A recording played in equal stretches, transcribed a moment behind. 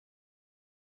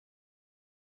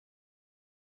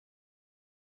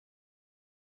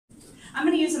I'm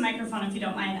going to use a microphone if you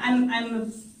don't mind. I'm a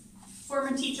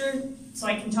former teacher, so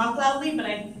I can talk loudly, but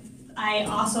I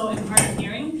also am hard of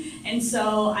hearing, and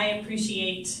so I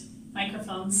appreciate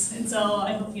microphones, and so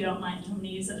I hope you don't mind. I'm going to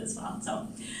use it as well. So,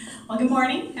 well, good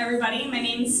morning, everybody. My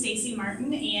name is Stacey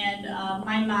Martin, and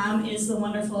my mom is the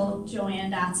wonderful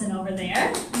Joanne Dotson over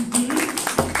there.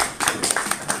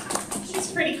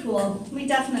 She's pretty cool. We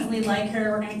definitely like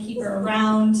her. We're going to keep her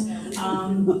around.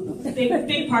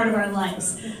 Big part of our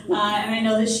lives. And I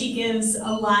know that she gives a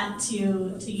lot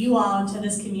to you all and to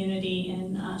this community,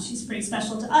 and she's pretty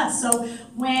special to us. So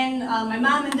when my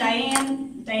mom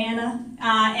and Diana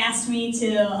asked me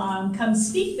to come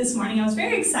speak this morning, I was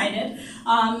very excited,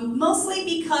 mostly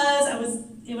because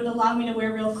it would allow me to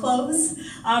wear real clothes.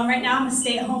 Right now I'm a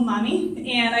stay-at-home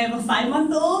mommy, and I have a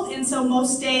 5-month-old, and so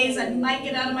most days I might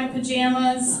get out of my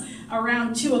pajamas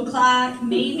around 2 o'clock,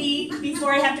 maybe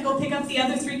before I have to go pick up the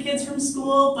other 3 kids from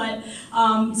school. But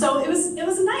so it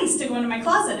was nice to go into my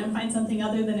closet and find something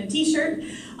other than a t-shirt.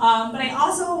 But I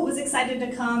also was excited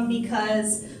to come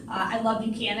because I love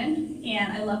Buchanan,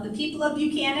 and I love the people of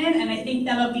Buchanan, and I think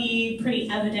that'll be pretty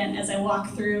evident as I walk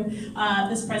through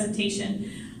this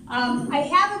presentation. I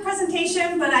have a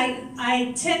presentation, but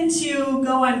I tend to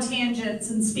go on tangents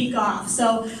and speak off.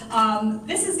 So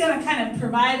this is going to kind of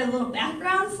provide a little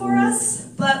background for us,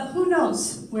 but who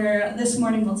knows where this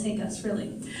morning will take us,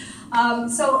 really.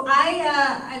 So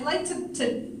I'd like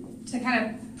to kind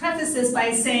of preface this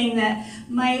by saying that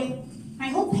my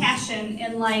whole passion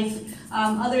in life,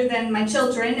 other than my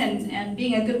children and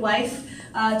being a good wife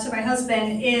to my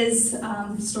husband, is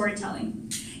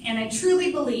storytelling. And I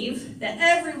truly believe that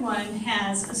everyone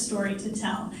has a story to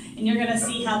tell. And you're going to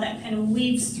see how that kind of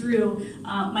weaves through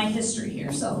my history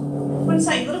here. So I want to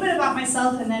tell you a little bit about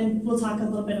myself, and then we'll talk a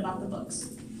little bit about the books.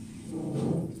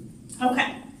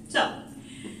 Okay, so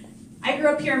I grew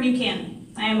up here in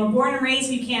Buchanan. I am a born and raised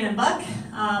Buchanan Buck.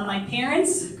 My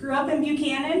parents grew up in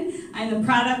Buchanan. I'm the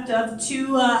product of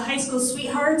 2 high school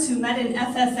sweethearts who met in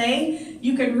FFA.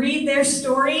 You can read their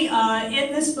story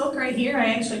in this book right here.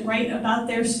 I actually write about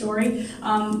their story.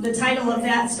 The title of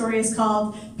that story is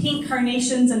called Pink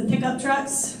Carnations and Pickup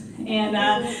Trucks.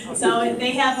 And so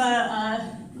they have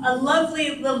a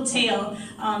lovely little tale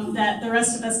that the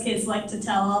rest of us kids like to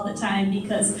tell all the time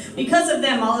because of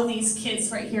them, all of these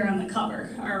kids right here on the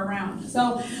cover are around.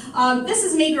 So this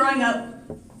is me growing up.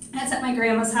 That's at my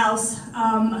grandma's house.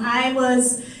 I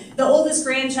was the oldest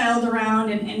grandchild around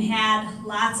and had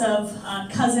lots of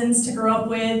cousins to grow up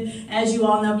with. As you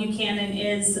all know, Buchanan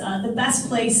is the best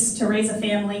place to raise a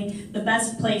family, the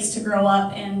best place to grow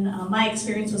up, and my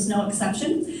experience was no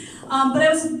exception. But I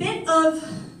was a bit of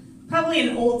probably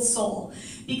an old soul,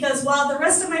 because while the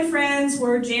rest of my friends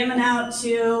were jamming out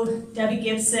to Debbie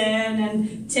Gibson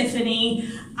and Tiffany,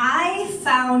 I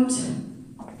found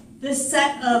this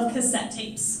set of cassette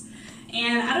tapes.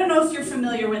 And I don't know if you're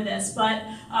familiar with this, but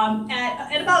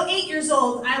at about 8 years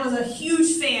old, I was a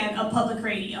huge fan of public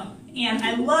radio. And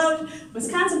I loved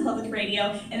Wisconsin Public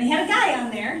Radio, and they had a guy on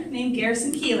there named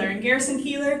Garrison Keeler. And Garrison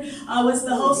Keeler was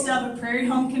the host of A Prairie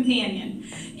Home Companion.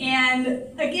 And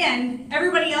again,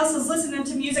 everybody else is listening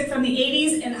to music from the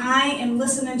 80s, and I am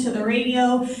listening to the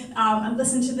radio. I'm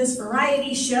listening to this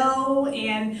variety show,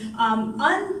 and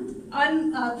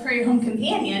on Prairie Home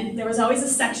Companion, there was always a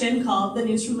section called The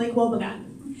News from Lake Wobegon.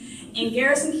 And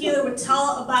Garrison Keeler would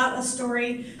tell about a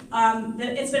story that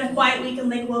it's been a quiet week in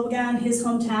Lake Wobegon, his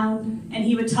hometown, and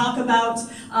he would talk about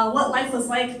what life was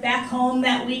like back home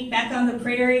that week, back on the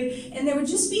prairie, and there would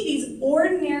just be these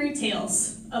ordinary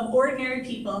tales of ordinary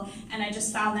people, and I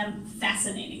just found them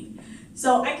fascinating.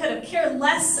 So I could have cared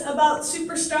less about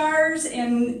superstars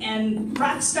and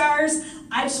rock stars.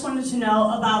 I just wanted to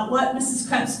know about what Mrs.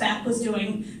 Krebsbach was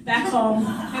doing back home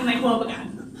in Lake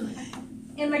Wobegon.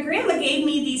 And my grandma gave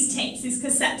me these tapes, these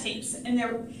cassette tapes, and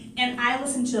I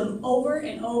listened to them over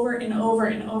and over and over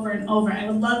and over and over. I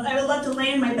would love to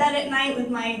lay in my bed at night with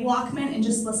my Walkman and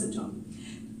just listen to them.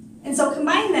 And so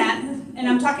combine that, and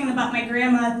I'm talking about my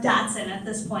grandma Dotson at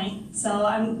this point, so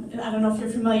I don't know if you're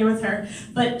familiar with her,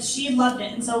 but she loved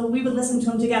it, and so we would listen to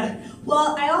them together.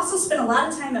 Well, I also spent a lot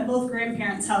of time at both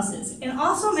grandparents' houses, and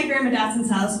also at my grandma Dotson's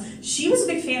house. She was a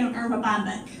big fan of Irma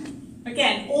Bombeck.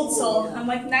 Again, old soul. I'm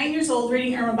like 9 years old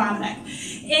reading Irma Bombeck.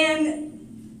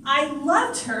 And I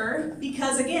loved her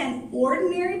because, again,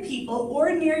 ordinary people,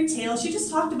 ordinary tales. She just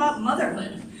talked about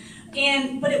motherhood.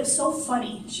 But it was so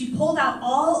funny. She pulled out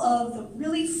all of the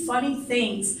really funny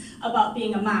things about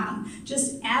being a mom.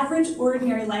 Just average,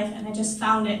 ordinary life, and I just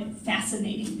found it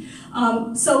fascinating.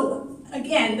 So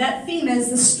again, that theme is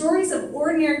the stories of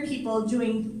ordinary people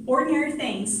doing ordinary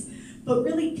things, but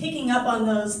really picking up on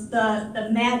those, the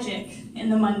magic and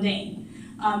the mundane.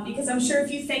 because I'm sure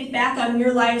if you think back on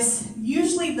your lives,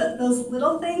 usually those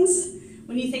little things,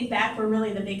 when you think back, were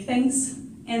really the big things.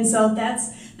 And so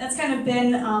that's kind of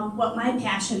been what my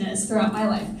passion is throughout my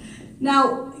life.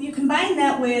 Now, you combine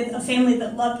that with a family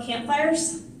that loved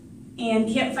campfires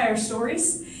and campfire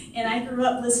stories, and I grew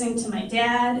up listening to my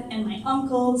dad and my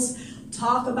uncles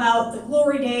talk about the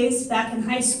glory days back in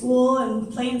high school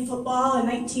and playing football in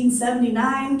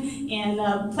 1979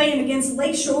 and playing against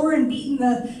Lakeshore and beating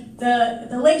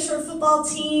the Lakeshore football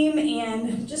team,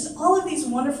 and just all of these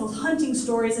wonderful hunting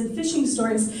stories and fishing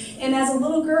stories. And as a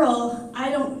little girl,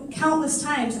 countless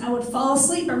times I would fall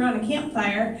asleep around a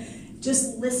campfire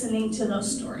just listening to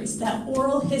those stories, that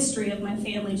oral history of my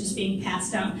family just being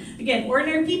passed down. Again,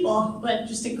 ordinary people, but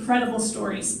just incredible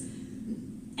stories.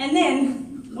 And then,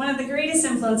 one of the greatest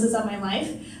influences on my life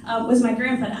was my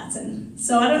grandpa Dotson.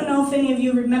 So I don't know if any of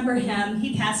you remember him.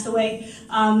 He passed away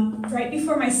right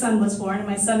before my son was born, and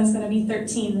my son is going to be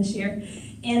 13 this year.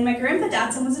 And my grandpa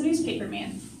Dotson was a newspaper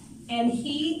man, and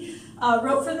he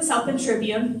wrote for the South Bend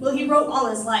Tribune. Well, he wrote all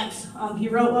his life. He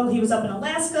wrote while he was up in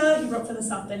Alaska. He wrote for the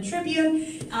South Bend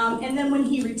Tribune. And then when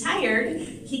he retired,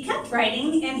 he kept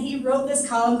writing, and he wrote this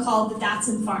column called The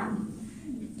Dotson Farm.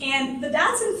 And the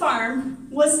Dotson Farm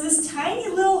was this tiny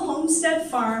little homestead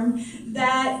farm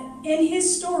that, in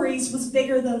his stories, was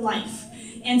bigger than life.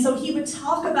 And so he would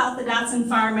talk about the Dotson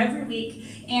Farm every week,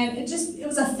 and it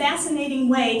was a fascinating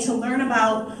way to learn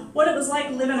about what it was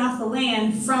like living off the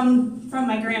land from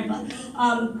my grandpa.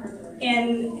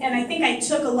 And I think I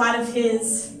took a lot of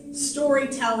his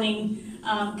storytelling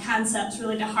concepts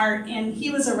really to heart, and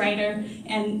he was a writer,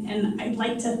 and I'd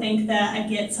like to think that I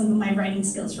get some of my writing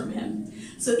skills from him.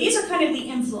 So these are kind of the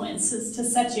influences to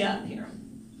set you up here.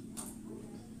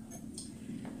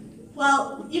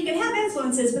 Well, you can have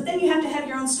influences, but then you have to have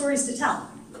your own stories to tell.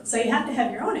 So you have to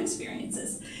have your own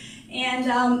experiences.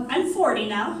 And I'm 40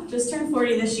 now, just turned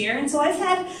 40 this year, and so I've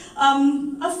had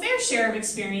a fair share of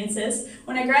experiences.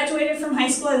 When I graduated from high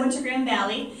school, I went to Grand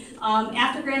Valley.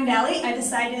 After Grand Valley, I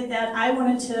decided that I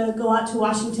wanted to go out to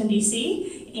Washington,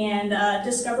 D.C. and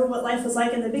discover what life was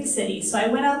like in the big city. So I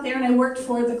went out there and I worked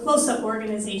for the Close-Up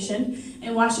organization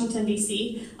in Washington,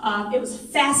 D.C. It was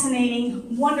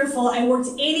fascinating, wonderful. I worked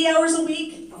 80 hours a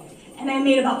week, and I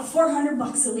made about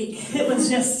 $400 a week. It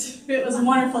was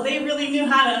wonderful. They really knew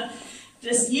how to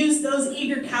just use those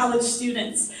eager college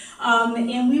students.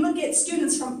 And we would get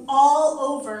students from all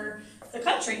over the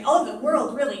country, all over the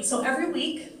world, really. So every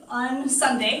week on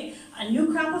Sunday, a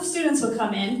new crop of students would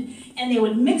come in, and they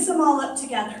would mix them all up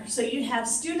together. So you'd have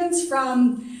students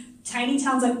from tiny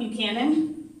towns like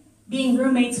Buchanan being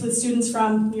roommates with students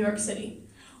from New York City,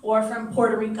 or from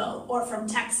Puerto Rico, or from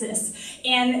Texas.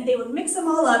 And they would mix them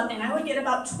all up, and I would get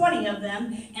about 20 of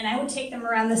them, and I would take them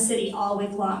around the city all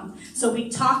week long. So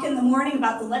we'd talk in the morning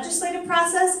about the legislative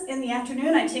process. In the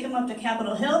afternoon, I'd take them up to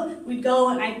Capitol Hill. We'd go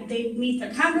and they'd meet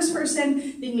their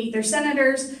congressperson, they'd meet their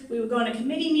senators. We would go into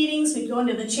committee meetings, we'd go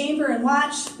into the chamber and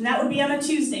watch, and that would be on a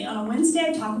Tuesday. On a Wednesday,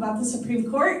 I'd talk about the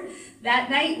Supreme Court. That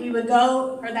night, we would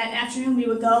go, or that afternoon, we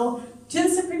would go to the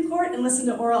Supreme Court and listen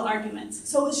to oral arguments.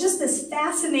 So it was just this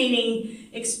fascinating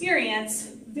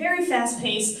experience, very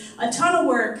fast-paced, a ton of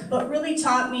work, but really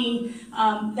taught me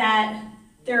that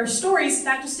there are stories,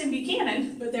 not just in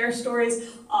Buchanan, but there are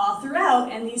stories all throughout,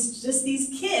 and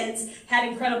these kids had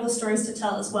incredible stories to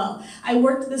tell as well. I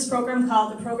worked this program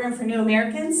called the Program for New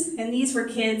Americans, and these were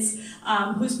kids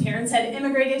whose parents had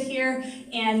immigrated here,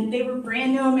 and they were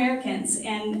brand new Americans,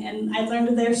 and I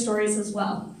learned their stories as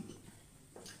well.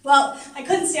 Well, I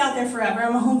couldn't stay out there forever.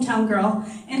 I'm a hometown girl.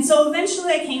 And so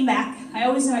eventually I came back. I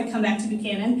always knew I'd come back to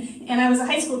Buchanan. And I was a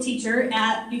high school teacher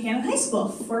at Buchanan High School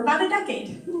for about a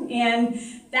decade. And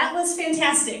that was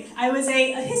fantastic. I was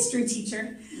a history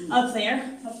teacher up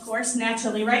there, of course,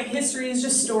 naturally, right? History is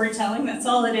just storytelling. That's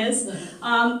all it is.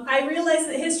 I realized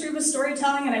that history was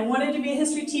storytelling, and I wanted to be a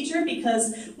history teacher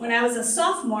because when I was a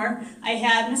sophomore, I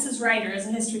had Mrs. Ryder as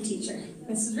a history teacher,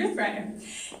 Mrs. Ruth Ryder.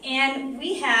 And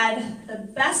we had the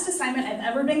best assignment I've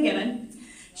ever been given.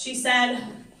 She said,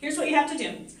 here's what you have to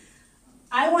do.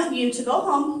 I want you to go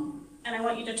home, and I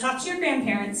want you to talk to your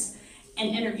grandparents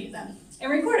and interview them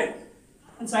and record it.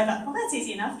 And so I thought, well, that's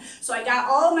easy enough. So I got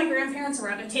all of my grandparents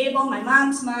around a table, my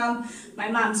mom's mom, my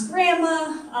mom's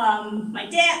grandma, my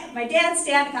dad's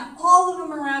dad. I got all of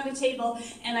them around a table,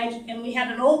 and we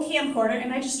had an old camcorder,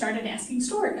 and I just started asking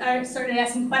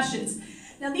questions.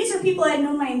 Now, these are people I had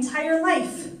known my entire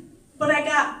life, but I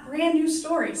got brand new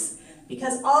stories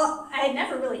because I had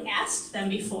never really asked them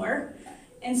before.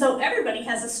 And so everybody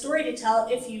has a story to tell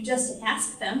if you just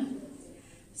ask them.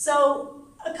 So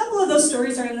a couple of those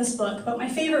stories are in this book, but my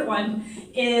favorite one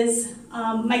is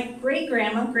my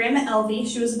great-grandma, Grandma Elvie.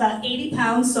 She was about 80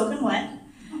 pounds soaking wet.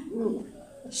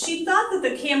 She thought that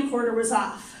the camcorder was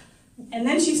off, and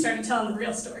then she started telling the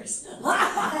real stories.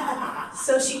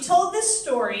 So she told this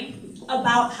story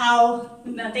about how,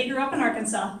 they grew up in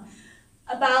Arkansas,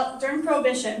 about during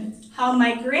Prohibition, how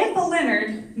my Grandpa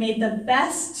Leonard made the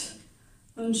best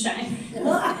moonshine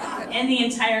in the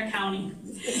entire county.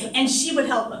 And she would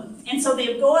help him. And so they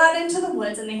would go out into the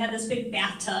woods, and they had this big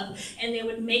bathtub, and they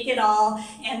would make it all,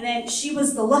 and then she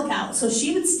was the lookout. So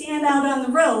she would stand out on the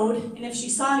road, and if she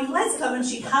saw any lights coming,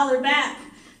 she'd holler back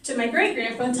to my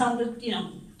great-grandpa and tell him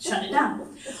to, shut it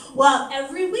down. Well,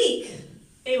 every week,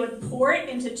 they would pour it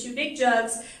into 2 big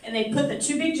jugs, and they'd put the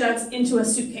 2 big jugs into a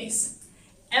suitcase.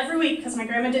 Every week, because my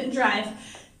grandma didn't drive,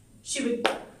 she would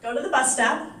go to the bus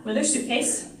stop with her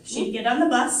suitcase, she'd get on the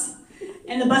bus,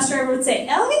 and the bus driver would say,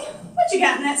 "Elvie, what you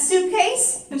got in that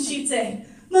suitcase?" And she'd say,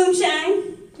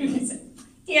 "Moonshine." And he'd say,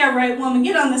 "Yeah, right, woman,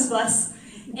 get on this bus."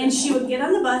 And she would get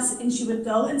on the bus, and she would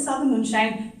go and sell the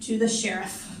moonshine to the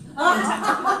sheriff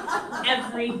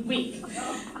every week.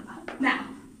 Now,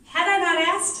 had I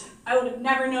not asked, I would have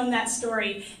never known that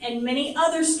story, and many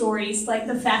other stories, like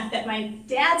the fact that my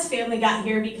dad's family got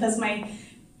here because my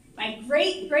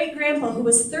great-great-grandpa, who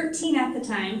was 13 at the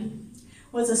time,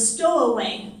 was a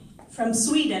stowaway from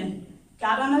Sweden,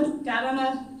 got on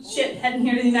a ship heading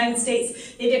here to the United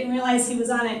States. They didn't realize he was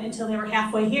on it until they were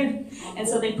halfway here, and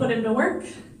so they put him to work,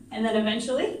 and then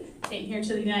eventually came here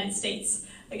to the United States.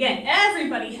 Again,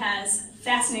 everybody has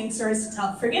fascinating stories to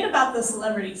tell. Forget about the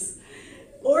celebrities.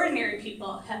 Ordinary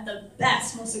people have the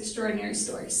best, most extraordinary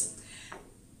stories.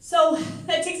 So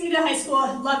that takes me to high school.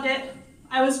 I loved it.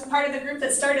 I was part of the group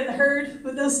that started the herd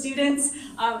with those students.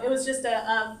 It was just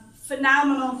a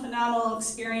phenomenal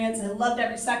experience. I loved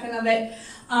every second of it.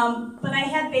 But I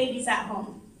had babies at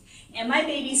home, and my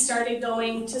babies started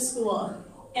going to school.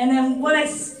 And then what I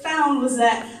found was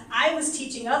that I was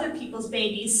teaching other people's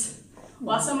babies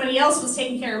while somebody else was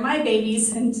taking care of my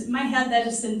babies, and in my head that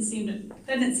just didn't seem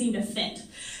to fit.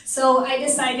 So I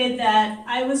decided that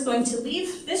I was going to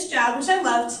leave this job, which I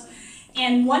loved,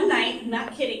 and one night,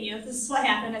 not kidding you, this is what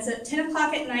happened. It's at 10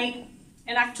 o'clock at night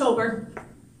in October,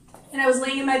 and I was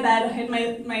laying in my bed. I had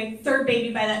my 3rd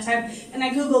baby by that time, and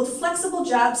I Googled flexible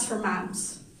jobs for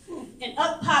moms, and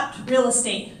up popped real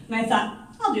estate, and I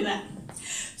thought, I'll do that.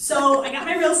 So I got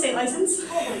my real estate license,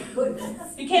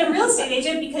 became a real estate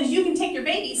agent because you can take your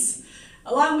babies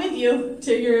along with you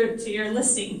to your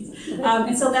listings.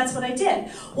 And so that's what I did.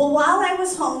 Well, while I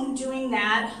was home doing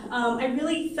that, I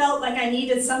really felt like I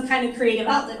needed some kind of creative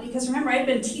outlet, because remember, I'd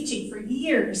been teaching for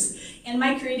years, and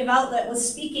my creative outlet was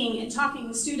speaking and talking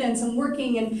with students and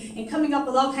working and coming up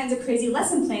with all kinds of crazy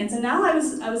lesson plans. And now I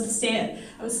was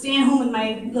staying home with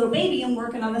my little baby and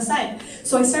working on the side.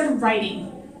 So I started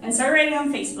writing. I started writing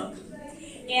on Facebook.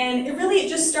 And it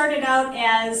just started out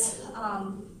as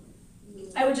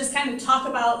I would just kind of talk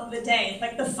about the day,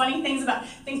 like the funny things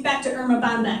think back to Irma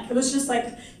Bombeck. It was just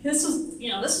like, this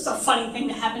was a funny thing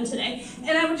that happened today.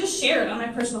 And I would just share it on my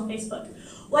personal Facebook.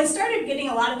 Well, I started getting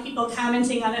a lot of people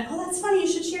commenting on it. "Oh, that's funny, you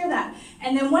should share that."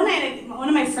 And then one night, one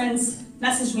of my friends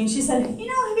messaged me, and she said, "Have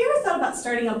you ever thought about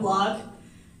starting a blog?"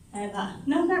 And I thought,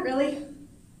 no, not really.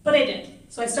 But I did.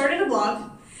 So I started a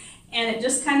blog, and it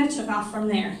just kind of took off from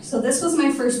there. So this was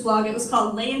my first blog. It was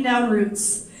called Laying Down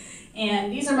Roots.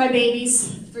 And these are my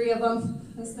babies, 3 of them.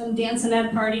 That's them dancing at a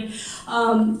party.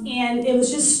 And it was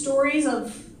just stories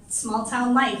of small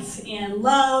town life and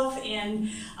love. And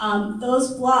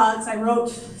those blogs, I wrote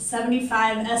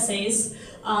 75 essays.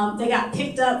 They got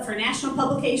picked up for national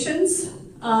publications.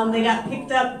 They got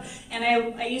picked up, and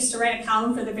I used to write a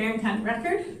column for the Barron County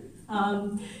Record.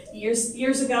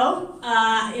 Years ago,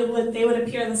 they would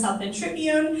appear in the South Bend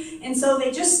Tribune, and so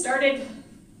they just started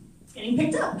getting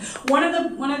picked up. One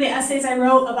of the essays I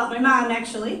wrote about my mom,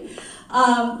 actually,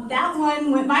 that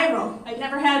one went viral. I'd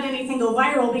never had anything go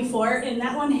viral before, and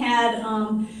that one had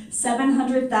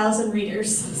 700,000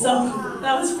 readers. So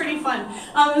that was pretty fun.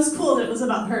 It was cool that it was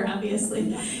about her,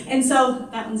 obviously, and so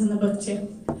that one's in the book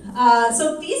too.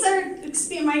 So these are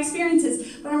my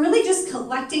experiences, but I'm really just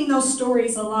collecting those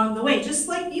stories along the way, just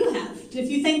like you have.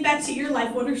 If you think back to your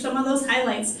life, what are some of those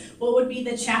highlights? What would be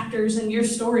the chapters in your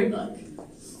storybook?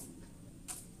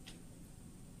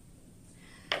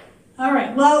 All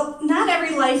right, well, not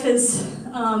every life is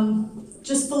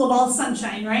just full of all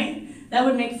sunshine, right? That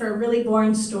would make for a really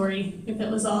boring story if it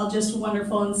was all just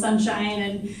wonderful and sunshine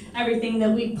and everything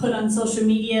that we put on social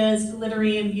media is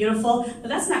glittery and beautiful, but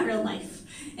that's not real life.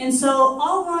 And so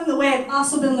all along the way, I've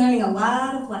also been learning a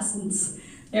lot of lessons.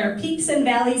 There are peaks and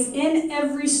valleys in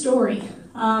every story.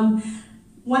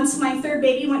 once my third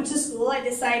baby went to school, I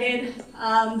decided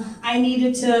I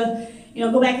needed to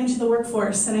go back into the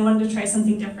workforce, and I wanted to try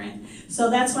something different. So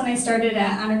that's when I started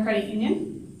at Honor Credit Union.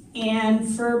 And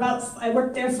I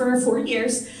worked there for 4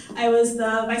 years. I was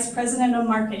the vice president of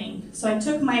marketing. So I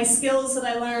took my skills that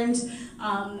I learned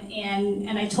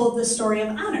and I told the story of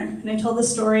Honor. And I told the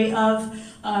story of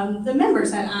the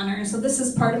members at Honor. So this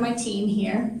is part of my team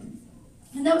here.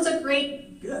 And that was a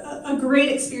great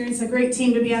experience, a great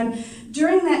team to be on.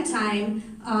 During that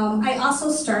time, I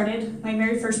also started my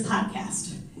very first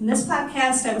podcast. In this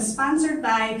podcast, I was sponsored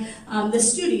by the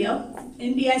studio,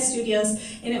 NBI Studios,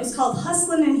 and it was called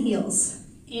Hustlin' in Heels.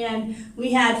 And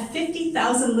we had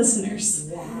 50,000 listeners.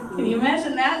 Wow. Can you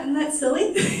imagine that? Isn't that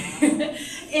silly?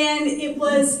 And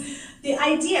the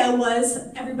idea was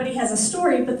everybody has a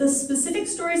story, but the specific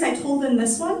stories I told in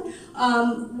this one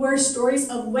were stories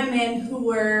of women who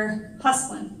were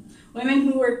hustling. Women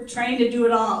who were trying to do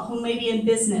it all, who may be in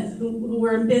business, who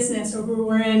were in business or who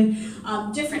were in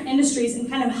different industries, and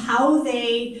kind of how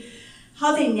they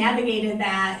navigated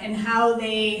that and how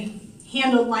they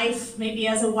handled life, maybe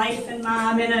as a wife and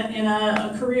mom and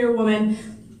a career woman.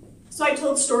 So I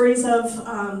told stories of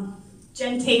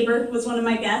Jen Tabor was one of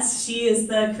my guests. She is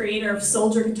the creator of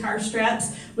Soldier Guitar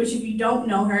Straps, which if you don't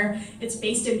know her, it's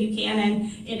based in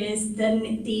Buchanan. It is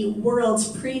the world's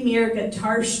premier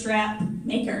guitar strap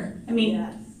maker. I mean,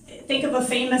 think of a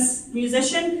famous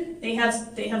musician. They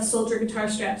have Soldier guitar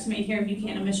straps made here in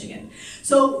Buchanan, Michigan.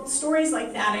 So stories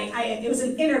like that. It was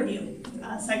an interview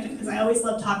segment because I always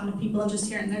love talking to people and just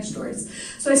hearing their stories.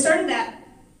 So I started that.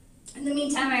 In the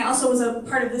meantime, I also was a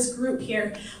part of this group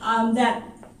here that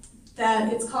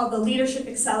it's called the Leadership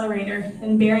Accelerator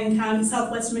in Berrien County,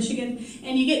 Southwest Michigan,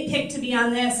 and you get picked to be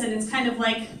on this, and it's kind of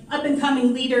like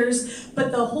up-and-coming leaders,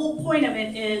 but the whole point of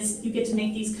it is you get to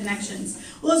make these connections.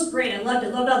 Well, it was great. I loved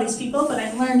it, loved all these people, but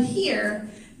I learned here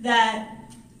that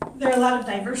there are a lot of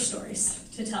diverse stories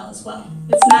to tell as well.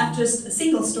 It's not just a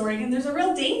single story, and there's a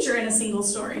real danger in a single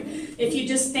story if you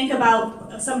just think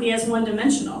about somebody as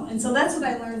one-dimensional, and so that's what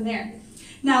I learned there.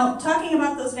 Now, talking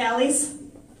about those valleys,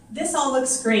 this all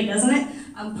looks great, doesn't it?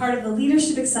 I'm part of the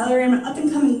Leadership Accelerator. I'm an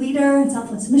up-and-coming leader in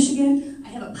Southwest Michigan. I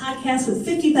have a podcast with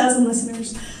 50,000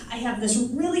 listeners. I have this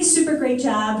really super great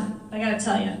job. I gotta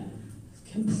tell you,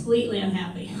 completely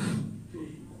unhappy.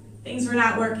 Things were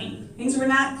not working. Things were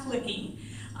not clicking.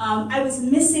 I was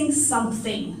missing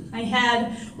something. I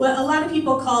had what a lot of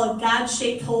people call a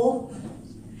God-shaped hole.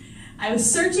 I was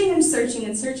searching and searching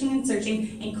and searching and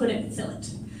searching and couldn't fill it.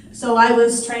 So I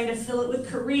was trying to fill it with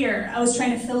career. I was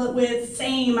trying to fill it with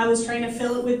fame. I was trying to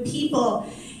fill it with people.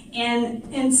 And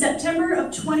in September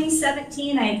of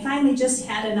 2017, I had finally just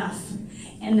had enough.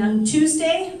 And on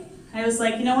Tuesday, I was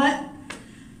like, you know what?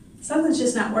 Something's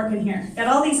just not working here. Got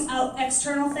all these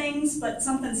external things, but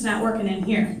something's not working in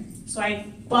here. So I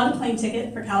bought a plane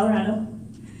ticket for Colorado.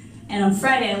 And on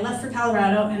Friday, I left for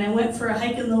Colorado, and I went for a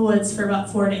hike in the woods for about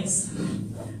 4 days.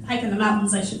 Hike in the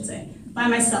mountains, I should say. By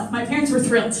myself. My parents were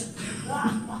thrilled.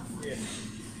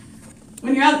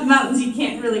 When you're out in the mountains, you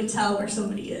can't really tell where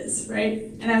somebody is,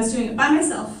 right? And I was doing it by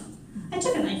myself. I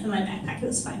took a knife in my backpack, it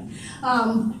was fine.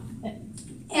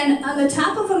 And on the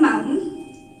top of a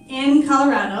mountain in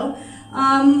Colorado,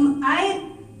 I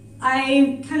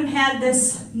kind of had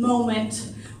this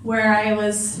moment where I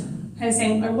was kind of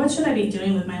saying, what should I be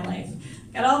doing with my life?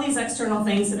 Got all these external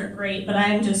things that are great, but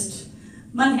I'm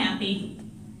unhappy.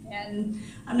 And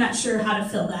I'm not sure how to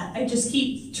fill that. I just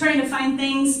keep trying to find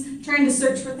things, trying to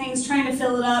search for things, trying to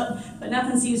fill it up, but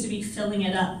nothing seems to be filling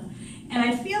it up. And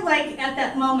I feel like at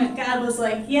that moment, God was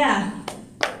like, yeah,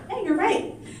 you're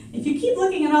right. If you keep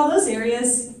looking at all those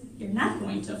areas, you're not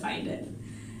going to find it.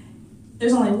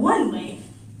 There's only one way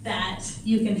that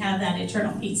you can have that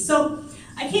eternal peace. So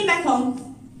I came back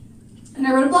home, and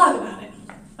I wrote a blog about it,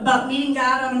 about meeting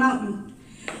God on a mountain.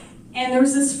 And there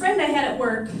was this friend I had at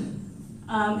work,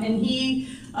 and he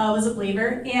was a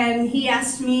believer, and he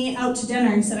asked me out to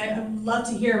dinner and said, I'd love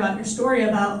to hear about your story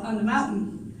about on the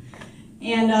mountain.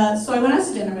 And so I went out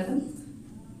to dinner with him.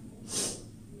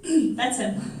 That's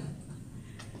him.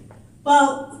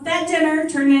 Well, that dinner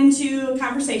turned into a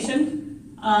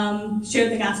conversation,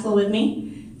 shared the gospel with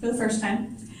me for the first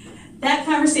time. That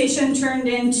conversation turned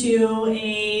into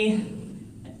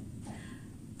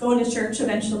going to church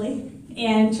eventually,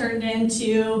 and turned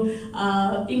into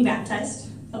being baptized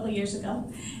a couple years ago.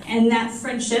 And that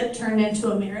friendship turned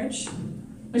into a marriage,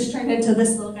 which turned into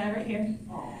this little guy right here.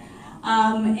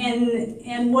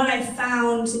 And what I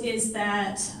found is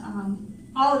that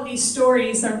all of these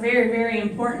stories are very, very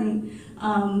important,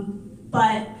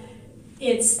 but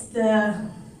it's the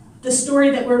the story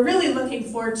that we're really looking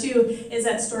for too is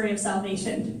that story of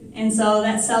salvation. And so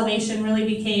that salvation really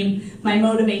became my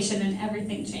motivation and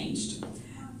everything changed.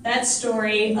 That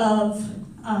story of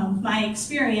my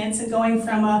experience and going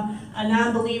from a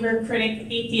non-believer, critic,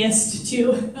 atheist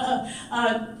to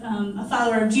a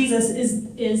follower of Jesus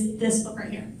is this book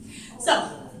right here. So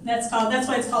that's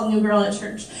why it's called New Girl at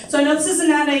Church. So I know this is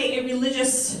not a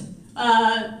religious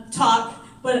talk,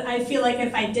 but I feel like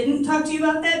if I didn't talk to you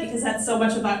about that, because that's so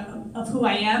much of who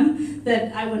I am,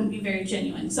 that I wouldn't be very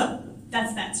genuine. So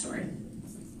that's that story.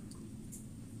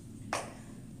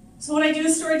 So what I do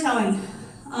is storytelling.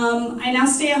 I now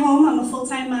stay at home. I'm a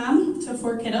full-time mom to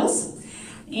 4 kiddos.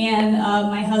 And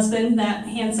my husband, that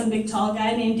handsome, big, tall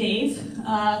guy named Dave,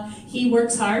 he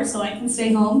works hard so I can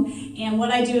stay home. And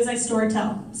what I do is I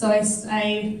storytell. So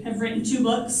I have written 2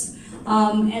 books,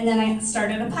 and then I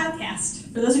started a podcast.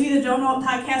 For those of you that don't know what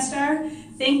podcasts are,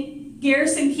 think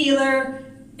Garrison Keillor,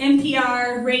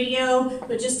 NPR, radio,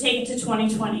 but just take it to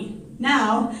 2020.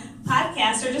 Now,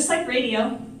 podcasts are just like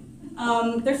radio.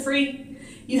 They're free.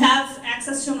 You have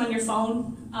access to them on your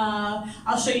phone.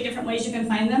 I'll show you different ways you can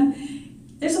find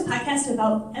them. There's a podcast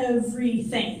about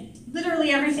everything. Literally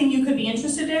everything you could be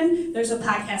interested in, there's a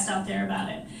podcast out there about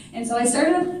it. And so I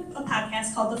started a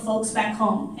podcast called The Folks Back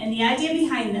Home. And the idea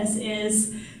behind this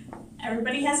is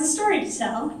everybody has a story to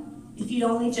tell if you'd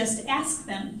only just ask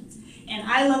them. And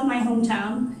I love my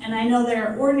hometown, and I know there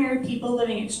are ordinary people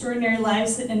living extraordinary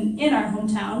lives in our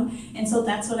hometown, and so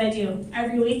that's what I do.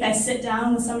 Every week I sit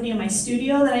down with somebody in my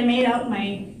studio that I made out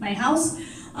in my house,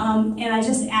 and I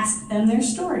just ask them their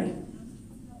story.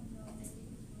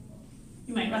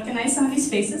 You might recognize some of these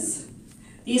faces.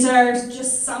 These are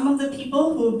just some of the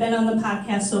people who have been on the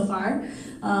podcast so far.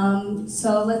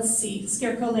 So let's see,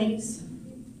 Scarecrow Ladies.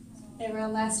 They were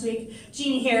on last week.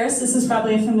 Jeannie Harris, this is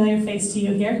probably a familiar face to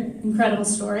you here. Incredible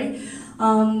story.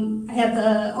 I have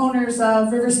the owners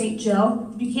of River St.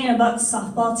 Joe, Buchanan Bucks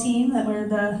softball team that were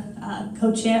the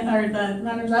the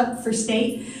runners-up for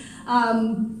state.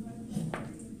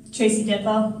 Tracy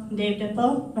Dippo and Dave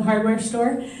Dippo, the hardware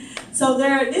store. So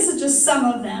this is just some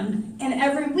of them. And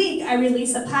every week I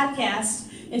release a podcast.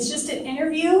 It's just an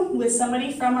interview with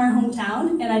somebody from our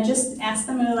hometown, and I just ask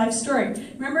them a life story.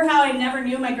 Remember how I never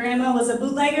knew my grandma was a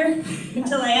bootlegger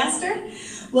until I asked her?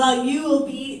 Well, you will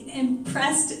be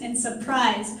impressed and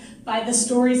surprised by the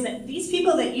stories that these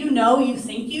people that you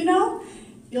think you know,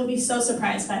 you'll be so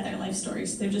surprised by their life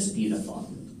stories. They're just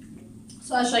beautiful.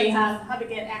 So I'll show you how to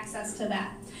get access to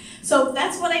that. So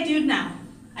that's what I do now.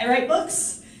 I write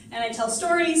books. And I tell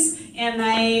stories, and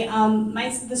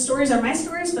the stories are my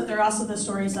stories, but they're also the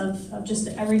stories of just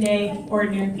everyday,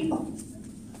 ordinary people.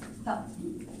 So,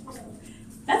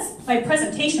 that's my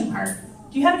presentation part.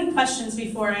 Do you have any questions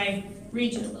before I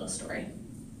read you a little story?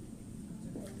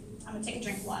 I'm going to take a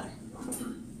drink of water.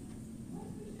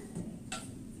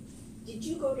 Did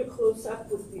you go to Close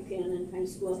Up with Buchanan High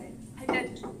School? I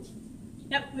did.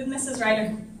 Yep, with Mrs.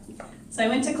 Ryder. So I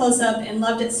went to Close Up and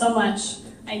loved it so much,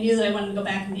 I knew that I wanted to go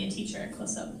back and be a teacher at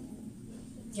Close Up.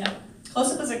 Yep.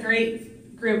 Close Up was a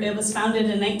great group. It was founded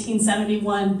in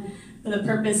 1971 for the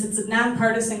purpose, it's a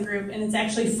nonpartisan group, and it's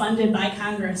actually funded by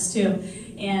Congress too,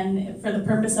 and for the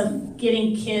purpose of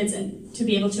getting kids and to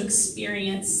be able to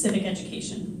experience civic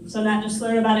education. So not just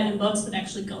learn about it in books, but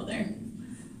actually go there.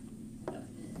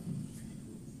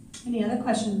 Any other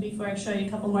questions before I show you a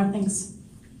couple more things?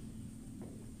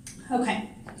 Okay.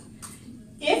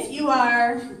 If you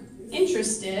are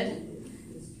interested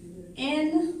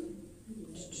in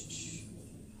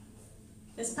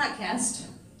this podcast,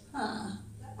 all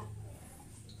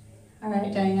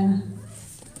right, Diana.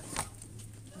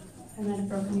 I might have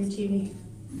broken your TV.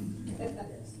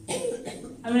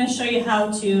 I'm going to show you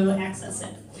how to access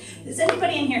it. Does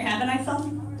anybody in here have an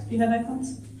iPhone? Do you have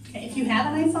iPhones? Okay, if you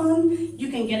have an iPhone, you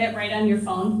can get it right on your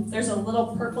phone. There's a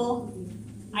little purple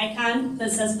icon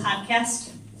that says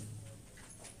podcast.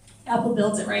 Apple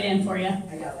builds it right in for you.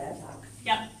 I got that.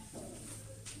 Yep.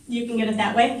 You can get it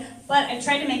that way. But I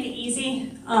tried to make it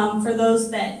easy for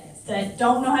those that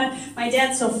don't know how to. My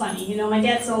dad's so funny. You know, my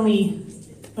dad's only,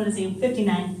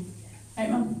 59. Right,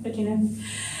 Mom? 59.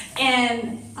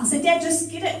 And I'll say, Dad,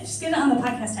 just get it on the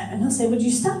podcast app. And he'll say, would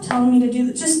you stop telling me to do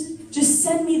that? Just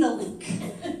send me the link.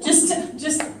 Just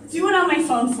do it on my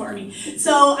phone for me.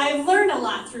 So I've learned a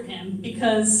lot through him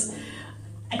because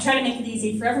I try to make it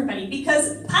easy for everybody.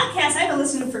 Because podcasts, I haven't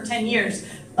listened to for 10 years.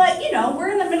 But, you know, we're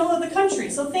in the middle of the country,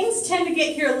 so things tend to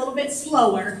get here a little bit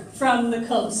slower from the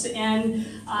coast. And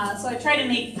so I try to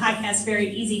make podcasts very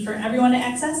easy for everyone to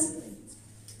access.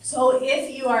 So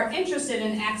if you are interested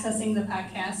in accessing the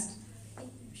podcast,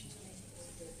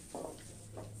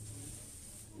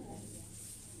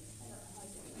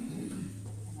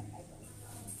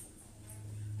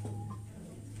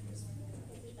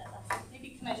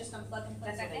 just gonna plug and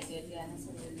play. That's what I did, yeah, that's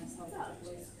what I did, that's how I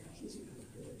did.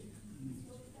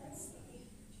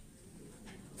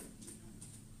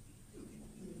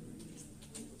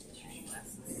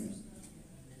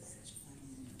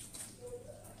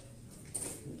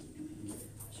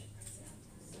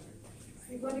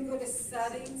 You're going to go to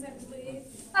settings, I believe.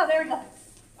 Oh, there we go.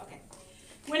 Okay.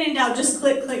 When in doubt, just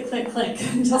click, click, click, click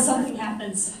until something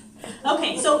happens.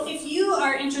 Okay, so if you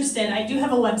are interested, I do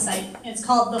have a website. It's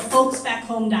called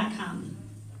thefolksbackhome.com.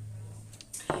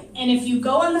 And if you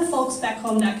go on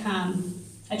thefolksbackhome.com,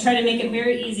 I try to make it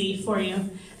very easy for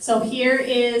you. So here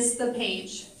is the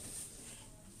page.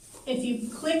 If you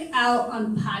click out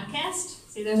on podcast,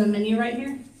 see there's a menu right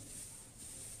here.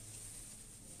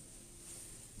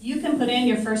 You can put in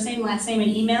your first name, last name,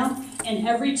 and email, and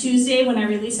every Tuesday when I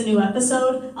release a new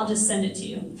episode, I'll just send it to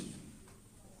you.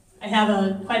 I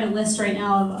have quite a list right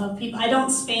now of people. I don't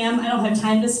spam. I don't have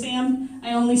time to spam.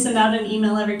 I only send out an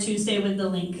email every Tuesday with the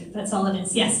link. That's all it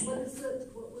is. Yes? What was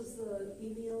the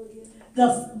email again?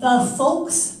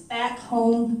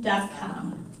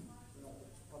 Thefolksbackhome.com.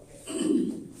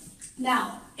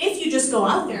 Now, if you just go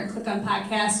out there and click on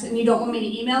podcast and you don't want me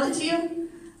to email it to you,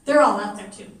 they're all out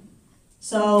there too.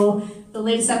 So the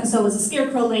latest episode was the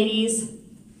Scarecrow Ladies,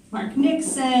 Mark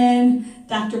Nixon,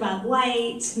 Dr. Bob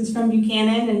White, who's from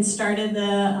Buchanan and started the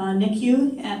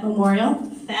NICU at Memorial.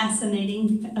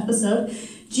 Fascinating episode.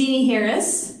 Jeannie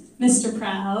Harris, Mr.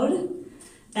 Proud.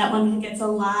 That one gets a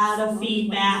lot of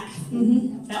feedback.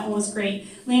 That one was great.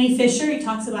 Lanny Fisher, he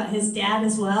talks about his dad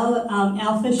as well,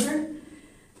 Al Fisher.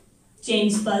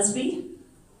 James Busby.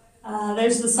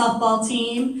 There's the softball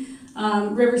team.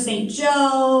 River St.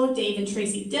 Joe, Dave and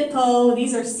Tracy Dippo.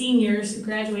 These are seniors who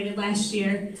graduated last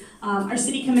year. Our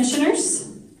city commissioners,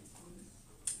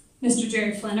 Mr.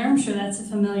 Jerry Flinner, I'm sure that's a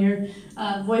familiar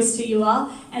voice to you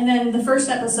all. And then the first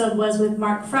episode was with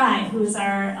Mark Fry, who is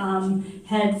our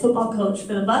head football coach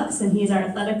for the Bucks, and he's our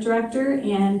athletic director.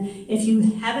 And if you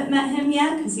haven't met him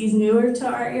yet, because he's newer to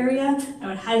our area, I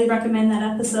would highly recommend that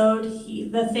episode.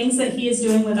 The things that he is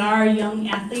doing with our young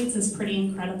athletes is pretty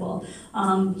incredible.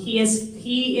 He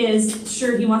is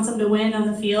sure he wants them to win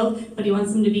on the field, but he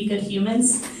wants them to be good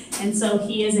humans. And so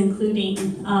he is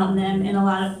including them in a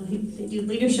lot of, they do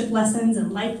leadership lessons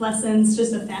and life lessons,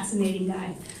 just a fascinating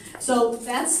guy. So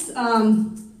that's,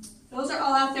 those are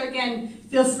all out there. Again,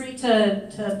 feel free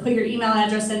to put your email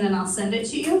address in and I'll send it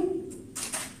to you.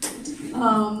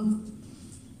 I'll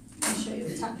show you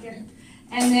the top here.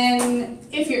 And then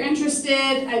if you're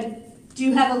interested, I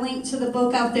do have a link to the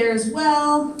book out there as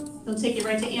well. They'll take you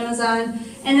right to Amazon.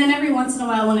 And then every once in a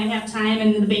while when I have time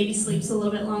and the baby sleeps a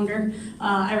little bit longer,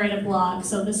 I write a blog.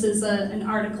 So this is an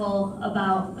article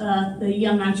about the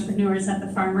young entrepreneurs at the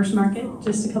farmer's market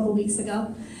just a couple weeks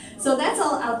ago. So that's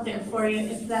all out there for you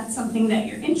if that's something that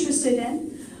you're interested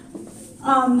in.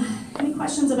 Any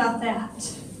questions about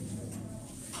that?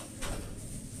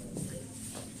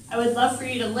 I would love for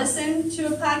you to listen to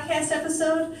a podcast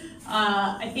episode.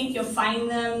 I think you'll find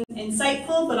them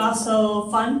insightful, but also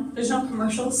fun. There's no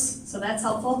commercials, so that's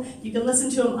helpful. You can listen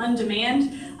to them on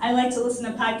demand. I like to listen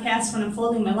to podcasts when I'm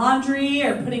folding my laundry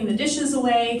or putting the dishes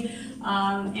away,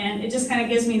 and it just kind of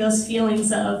gives me those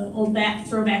feelings of old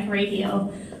throwback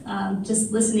radio,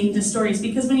 just listening to stories.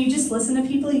 Because when you just listen to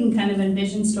people, you can kind of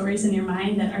envision stories in your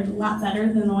mind that are a lot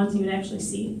better than the ones you would actually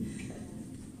see.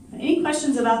 Any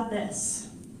questions about this?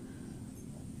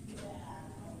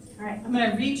 All right, I'm going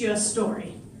to read you a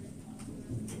story.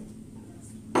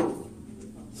 A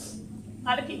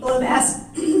lot of people have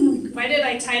asked, why did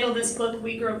I title this book,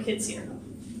 We Grow Kids Here?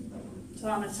 So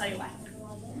I'm going to tell you why.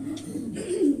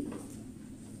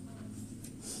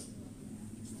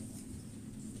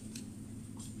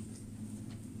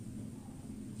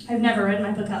 I've never read my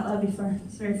book out loud before.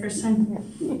 It's the very first time.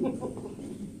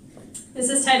 This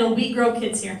is titled, We Grow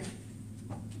Kids Here.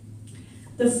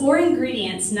 The 4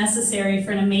 ingredients necessary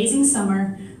for an amazing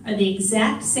summer are the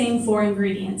exact same 4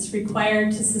 ingredients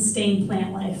required to sustain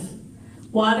plant life: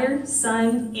 water,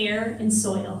 sun, air, and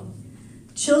soil.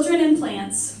 Children and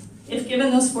plants, if given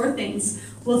those 4 things,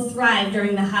 will thrive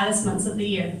during the hottest months of the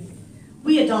year.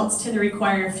 We adults tend to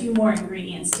require a few more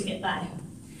ingredients to get by.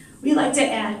 We like to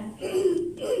add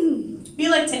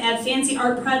fancy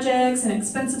art projects and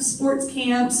expensive sports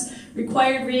camps,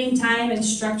 required reading time, and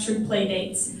structured play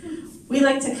dates. We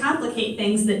like to complicate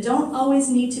things that don't always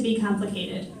need to be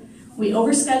complicated. We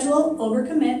overschedule,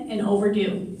 overcommit, and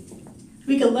overdo.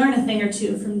 We could learn a thing or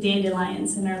two from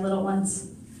dandelions and our little ones.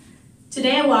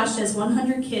 Today I watched as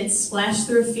 100 kids splashed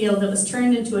through a field that was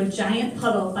turned into a giant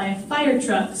puddle by a fire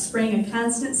truck spraying a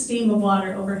constant stream of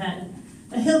water overhead.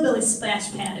 A hillbilly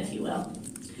splash pad, if you will.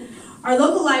 Our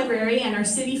local library and our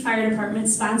city fire department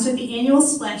sponsored the annual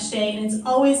Splash Day, and it's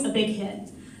always a big hit.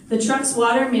 The truck's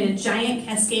water made a giant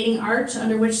cascading arch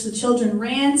under which the children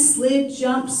ran, slid,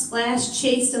 jumped, splashed,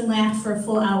 chased, and laughed for a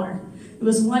full hour. It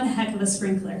was one heck of a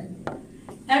sprinkler.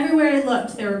 Everywhere I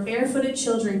looked, there were barefooted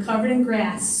children covered in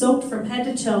grass, soaked from head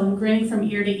to toe and grinning from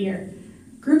ear to ear.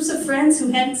 Groups of friends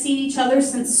who hadn't seen each other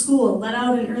since school, let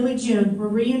out in early June, were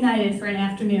reunited for an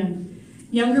afternoon.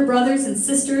 Younger brothers and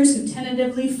sisters who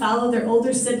tentatively followed their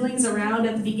older siblings around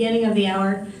at the beginning of the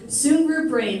hour soon grew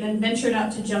brave and ventured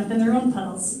out to jump in their own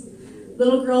puddles.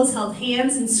 Little girls held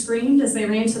hands and screamed as they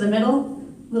ran to the middle.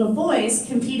 Little boys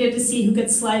competed to see who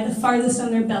could slide the farthest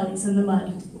on their bellies in the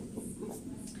mud.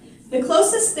 The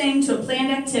closest thing to a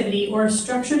planned activity or a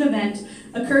structured event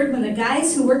occurred when the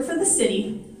guys who work for the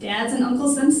city, dads and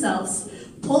uncles themselves,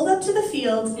 pulled up to the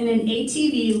field in an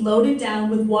ATV loaded down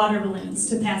with water balloons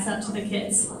to pass out to the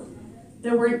kids.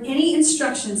 There weren't any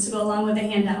instructions to go along with the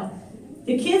handout.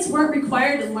 The kids weren't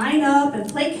required to line up and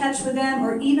play catch with them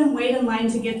or even wait in line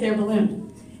to get their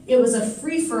balloon. It was a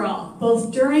free-for-all,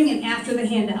 both during and after the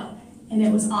handout, and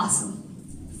it was awesome.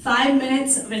 5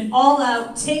 minutes of an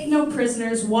all-out,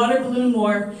 take-no-prisoners water balloon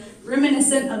war,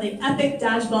 reminiscent of the epic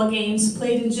dodgeball games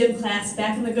played in gym class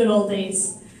back in the good old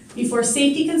days, before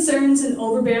safety concerns and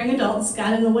overbearing adults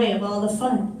got in the way of all the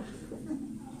fun.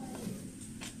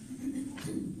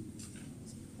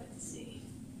 Let's see.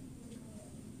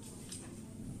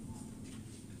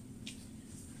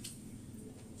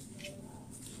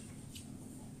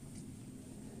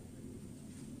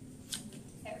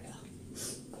 There we go.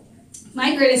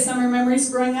 My greatest summer memories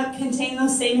growing up contain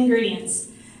those same ingredients.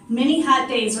 Many hot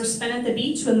days were spent at the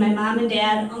beach with my mom and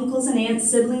dad, uncles and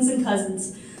aunts, siblings and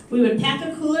cousins. We would pack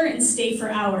a cooler and stay for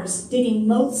hours, digging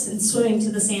moats and swimming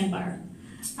to the sandbar.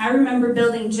 I remember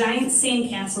building giant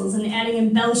sandcastles and adding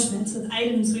embellishments with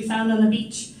items we found on the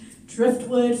beach.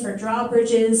 Driftwood for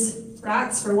drawbridges,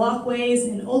 rocks for walkways,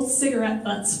 and old cigarette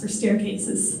butts for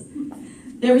staircases.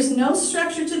 There was no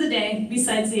structure to the day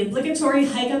besides the obligatory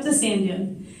hike up the sand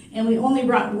dune, and we only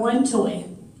brought one toy,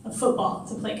 a football,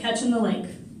 to play catch in the lake.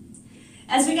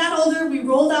 As we got older, we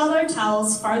rolled out our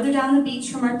towels farther down the beach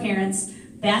from our parents,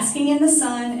 basking in the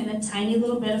sun and a tiny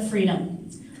little bit of freedom.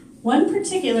 One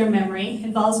particular memory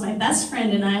involves my best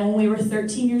friend and I when we were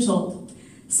 13 years old,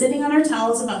 sitting on our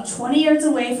towels about 20 yards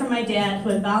away from my dad, who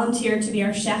had volunteered to be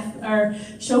our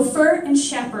chauffeur and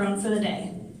chaperone for the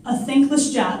day. A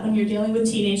thankless job when you're dealing with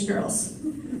teenage girls.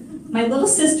 My little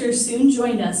sister soon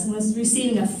joined us and was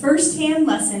receiving a first-hand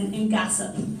lesson in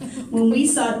gossip when we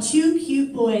saw two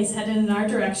cute boys headed in our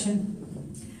direction.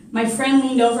 My friend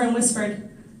leaned over and whispered,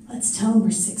 "Let's tell them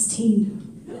we're 16.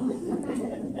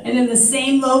 And in the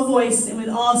same low voice and with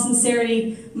all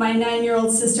sincerity, my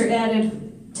 9-year-old sister added,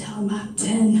 "Tell them I'm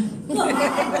 10.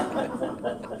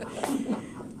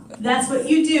 That's what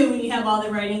you do when you have all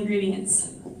the right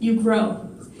ingredients. You grow.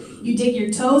 You dig your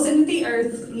toes into the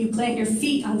earth and you plant your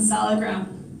feet on solid ground.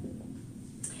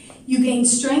 You gain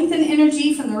strength and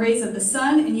energy from the rays of the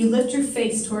sun and you lift your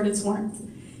face toward its warmth.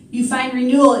 You find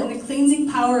renewal in the cleansing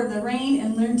power of the rain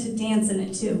and learn to dance in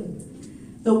it too.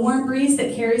 The warm breeze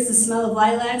that carries the smell of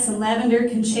lilacs and lavender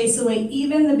can chase away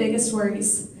even the biggest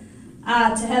worries.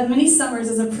 To have many summers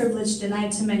is a privilege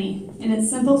denied to many, and its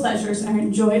simple pleasures are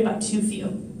enjoyed by too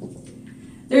few.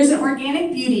 There is an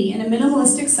organic beauty in a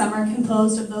minimalistic summer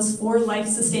composed of those 4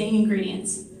 life-sustaining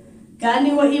ingredients. God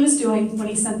knew what he was doing when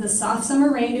he sent the soft summer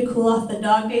rain to cool off the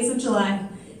dog days of July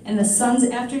and the sun's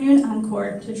afternoon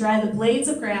encore to dry the blades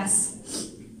of grass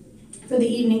for the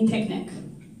evening picnic.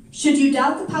 Should you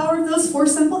doubt the power of those 4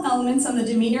 simple elements on the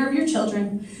demeanor of your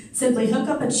children, simply hook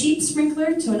up a cheap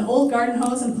sprinkler to an old garden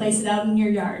hose and place it out in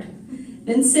your yard.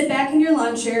 Then sit back in your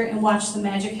lawn chair and watch the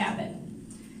magic happen.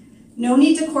 No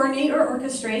need to coordinate or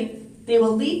orchestrate. They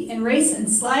will leap and race and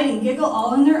slide and giggle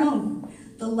all on their own.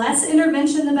 The less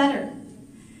intervention, the better.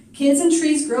 Kids and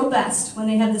trees grow best when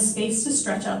they have the space to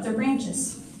stretch out their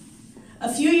branches.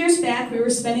 A few years back, we were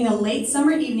spending a late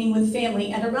summer evening with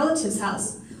family at a relative's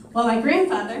house, while my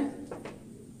grandfather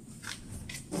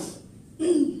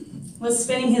was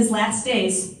spending his last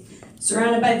days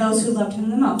surrounded by those who loved him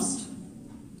the most.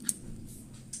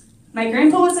 My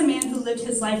grandpa was a man who lived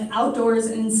his life outdoors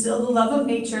and instilled the love of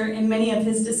nature in many of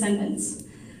his descendants.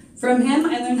 From him,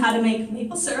 I learned how to make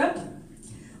maple syrup,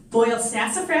 boil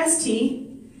sassafras tea,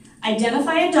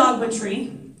 identify a dogwood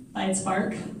tree by its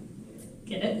bark,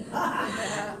 get it,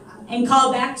 and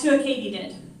call back to a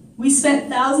katydid. We spent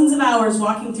thousands of hours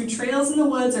walking through trails in the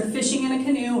woods or fishing in a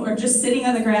canoe or just sitting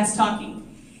on the grass talking.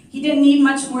 He didn't need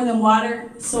much more than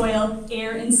water, soil,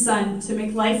 air, and sun to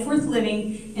make life worth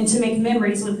living and to make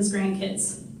memories with his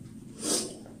grandkids.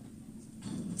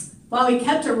 while we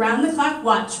kept around-the-clock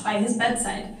watch by his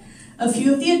bedside. A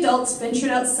few of the adults ventured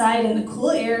outside in the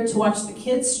cool air to watch the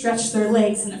kids stretch their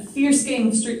legs in a fierce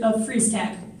game of freeze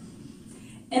tag.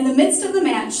 In the midst of the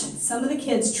match, some of the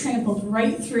kids trampled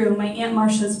right through my Aunt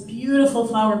Marcia's beautiful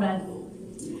flower bed.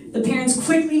 The parents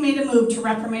quickly made a move to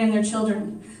reprimand their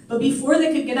children, but before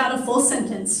they could get out a full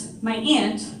sentence, my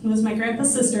aunt, who was my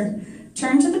grandpa's sister,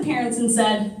 turned to the parents and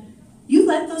said, "You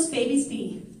let those babies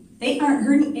be. They aren't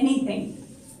hurting anything.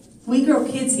 We grow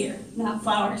kids here, not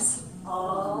flowers."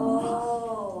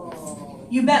 Oh.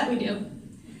 You bet we do.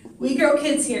 We grow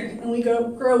kids here, and we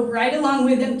grow right along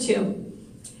with them too.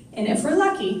 And if we're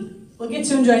lucky, we'll get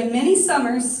to enjoy many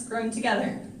summers growing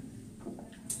together.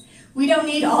 We don't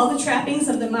need all the trappings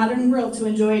of the modern world to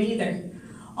enjoy it either.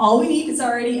 All we need is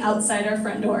already outside our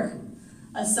front door.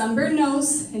 A sunburned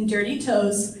nose and dirty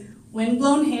toes,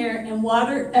 wind-blown hair, and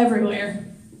water everywhere.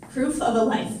 Proof of a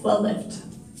life well lived.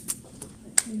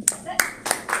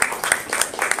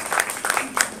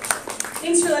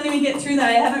 Thanks for letting me get through that.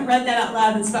 I haven't read that out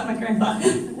loud. It's about my grandpa.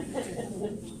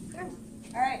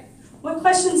 All right. What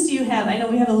questions do you have? I know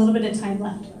we have a little bit of time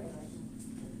left.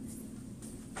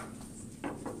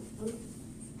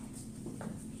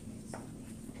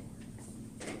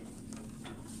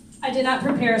 I did not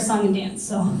prepare a song and dance,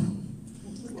 so. You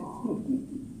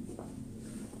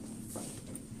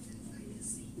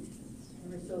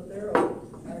were so thorough.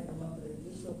 It's hard to come up with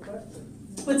additional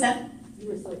questions. What's that? You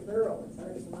were so thorough. It's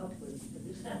hard to come up with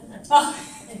additional. Oh.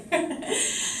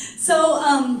 So,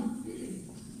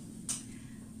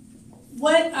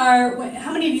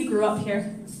 how many of you grew up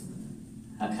here?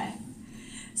 Okay.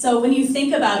 So when you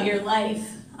think about your life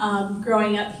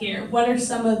growing up here, what are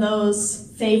some of those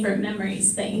favorite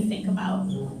memories that you think about?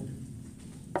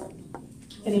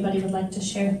 If anybody would like to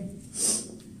share.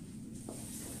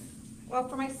 Well,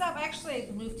 for myself, I actually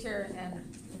moved here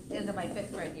into my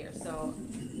 5th grade year, so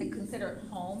I consider it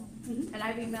home. Mm-hmm. And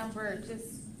I remember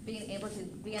just being able to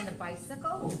be on the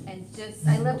bicycle and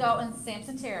I lived out in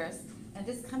Sampson Terrace, and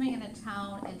just coming into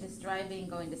town and just driving,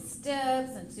 going to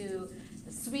Stibbs and to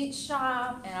the sweet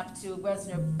shop and up to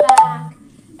Wesner Back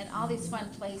and all these fun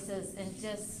places, and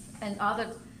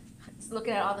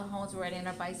looking at all the homes, we're riding on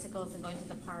our bicycles and going to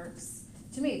the parks.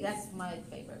 To me, that's my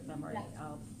favorite memory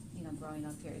of growing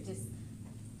up here. Just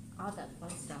all that fun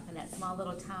stuff in that small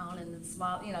little town and the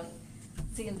small,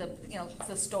 seeing the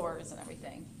stores and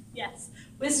everything. Yes.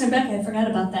 Wisdom Beck, I forgot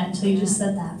about that until you just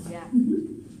said that. Yeah.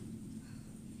 Mm-hmm.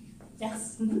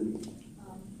 Yes. Mm-hmm.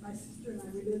 My sister and I,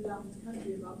 we lived out in the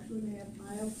country about 2.5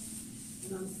 miles.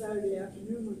 And on Saturday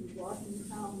afternoon, when we walked in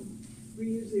town, we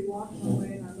usually walked one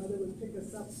way and our mother would pick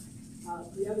us up,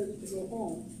 the others to go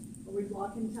home. But we'd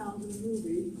walk in town to the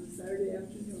movie on Saturday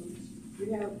afternoon.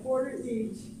 We'd have a quarter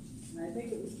each, and I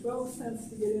think it was 12 cents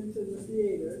to get into the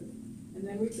theater. And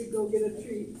then we could go get a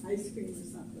treat, ice cream or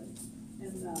something.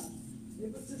 And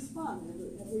it was just fun. They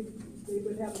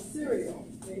would have a cereal.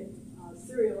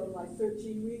 Cereal of like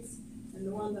 13 weeks. And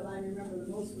the one that I remember the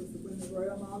most was when the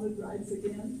Royal Mounted rides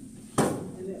again.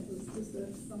 And it was just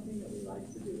something that we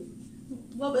liked to do.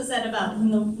 What was that about,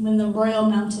 when the Royal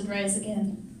Mounted rise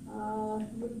again?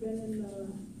 It would have been in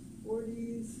the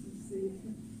 40s, let's see,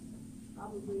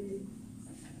 probably,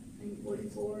 I think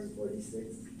 44 and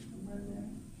 46, somewhere in there.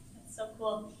 That's so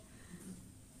cool.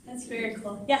 That's very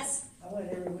cool. Yes? I went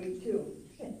every week too.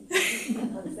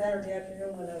 On Saturday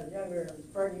afternoon when I was younger, and it was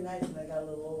Friday night when I got a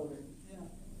little older. Yeah.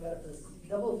 But it was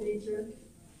double feature,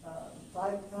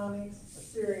 5 comics, a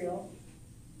cereal,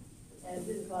 and it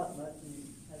didn't cost much,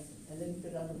 and then you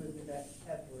could underwrite it back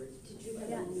afterwards. Did you have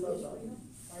a newsreel?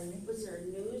 Pardon me? Was there a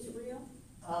newsreel?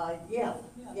 Yeah,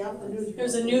 the newsreel. There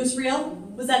was a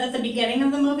newsreel? Was that at the beginning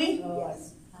of the movie?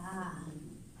 Yes. Ah,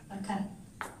 okay.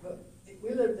 But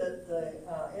we lived at the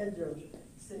edge of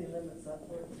city limits on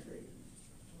 4th Street.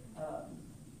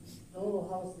 The little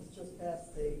house is just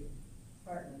past the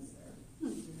apartments there. We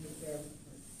lived there for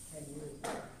 10 years.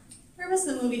 Where was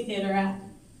the movie theater at?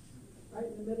 Right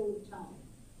in the middle of town.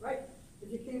 Right,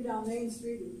 if you came down Main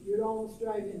Street, you'd almost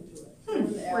drive into it.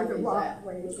 Where the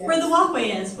walkway is. Where the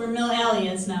walkway is, where Mill Alley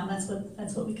is now. That's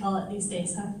what we call it these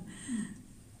days, huh?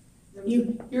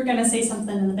 You were gonna say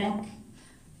something in the back.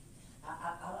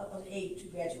 I was age to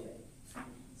graduate.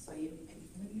 So you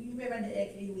remember the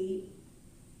Kiwi?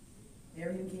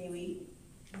 Marion Kiwi?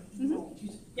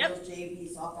 Yep. JV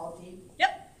softball team?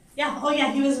 Yep. Yeah. Oh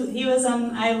yeah. He was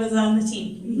I was on the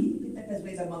team. Mm-hmm. That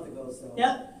was a month ago. So.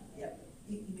 Yep. Yep.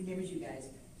 He remembers you guys.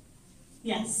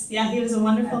 Yes. Yeah. He was a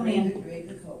wonderful man. Very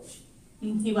good coach.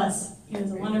 He was. He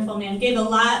was a wonderful man. Gave a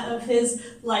lot of his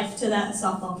life to that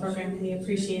softball program. We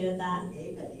appreciated that.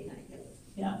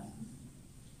 Yeah.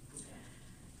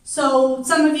 So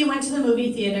some of you went to the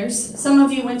movie theaters. Some of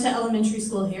you went to elementary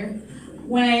school here.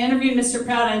 When I interviewed Mr.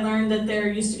 Proud, I learned that there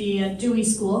used to be a Dewey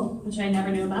School, which I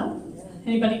never knew about.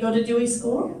 Anybody go to Dewey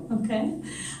School? Okay.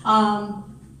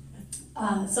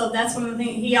 So that's one of the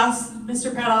things.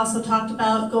 Mr. Proud also talked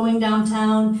about going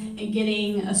downtown and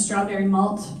getting a strawberry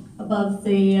malt above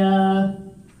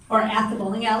or at the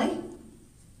bowling alley.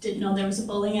 Didn't know there was a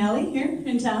bowling alley here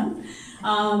in town.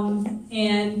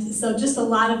 And so just a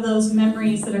lot of those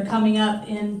memories that are coming up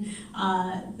and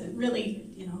really,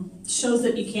 shows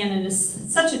that Buchanan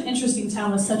is such an interesting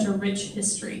town with such a rich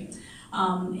history.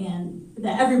 And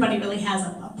that everybody really has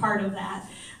a part of that.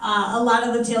 A lot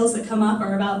of the tales that come up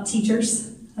are about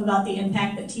teachers, about the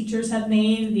impact that teachers have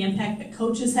made, the impact that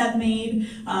coaches have made.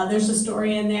 There's a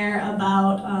story in there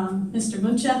about Mr.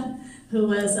 Mucha, who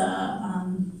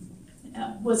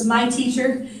was my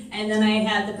teacher, and then I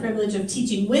had the privilege of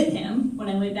teaching with him when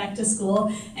I went back to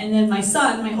school. And then my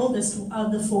son, my oldest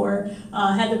of the four,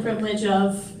 had the privilege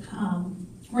of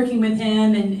working with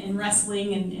him and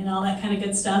wrestling and all that kind of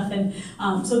good stuff. And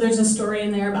so there's a story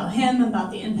in there about him, about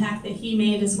the impact that he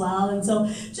made as well. And so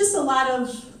just a lot of,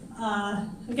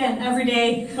 again,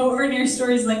 everyday, ordinary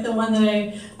stories like the one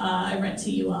that I read to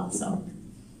you all. So,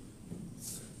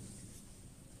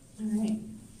 all right.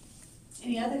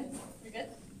 Any other? You're good?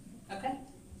 Okay.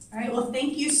 All right, well,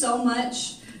 thank you so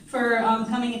much for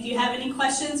coming. If you have any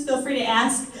questions, feel free to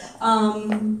ask.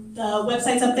 The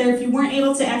website's up there. If you weren't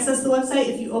able to access the website,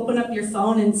 if you open up your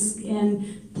phone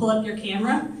and pull up your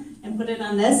camera and put it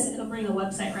on this, it'll bring the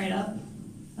website right up.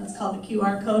 That's called the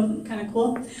QR code, kind of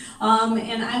cool.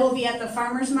 And I will be at the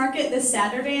farmer's market this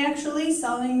Saturday, actually,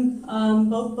 selling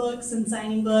both books and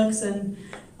signing books and,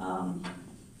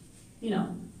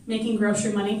 making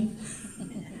grocery money.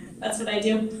 That's what I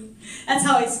do. That's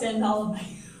how I spend all of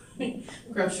my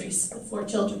groceries with 4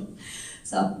 children.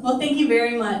 So, well, thank you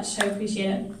very much. I appreciate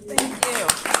it. Thank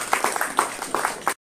you.